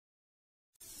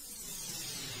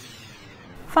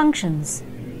Functions.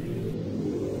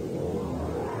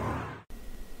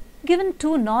 Given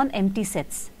two non-empty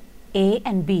sets A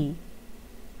and B,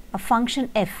 a function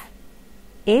f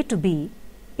a to b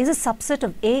is a subset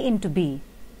of a into b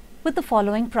with the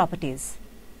following properties.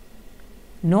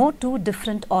 No two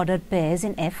different ordered pairs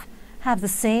in f have the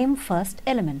same first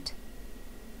element.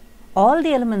 All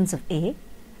the elements of A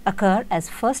occur as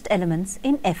first elements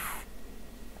in f.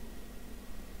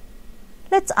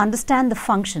 Let's understand the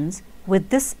functions with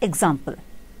this example.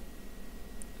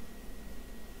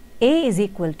 A is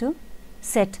equal to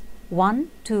set 1,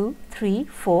 2, 3,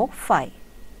 4, 5.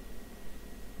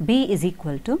 B is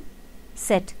equal to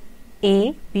set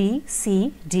A, B,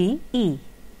 C, D, E.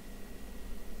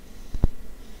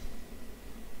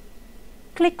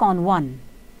 Click on 1.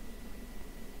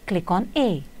 Click on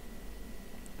A.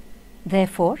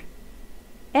 Therefore,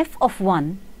 f of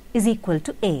 1 is equal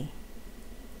to A.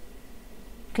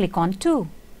 Click on 2.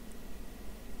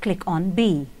 Click on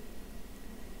B.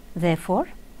 Therefore,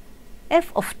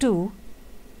 f of 2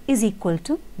 is equal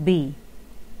to B.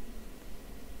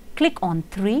 Click on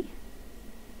 3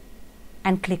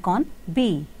 and click on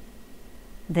B.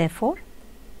 Therefore,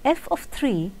 f of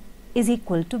 3 is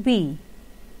equal to B.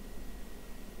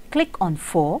 Click on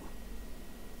 4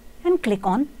 and click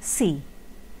on C.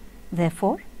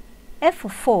 Therefore, f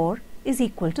of 4 is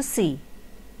equal to C.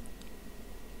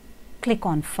 Click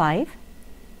on 5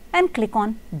 and click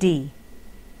on D.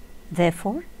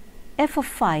 Therefore, f of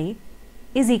 5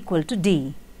 is equal to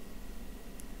D.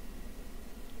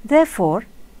 Therefore,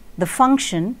 the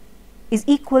function is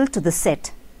equal to the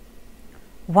set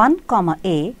 1,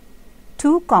 A,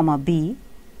 2, B,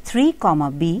 3,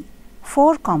 B,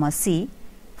 4, C,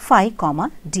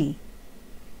 5, D.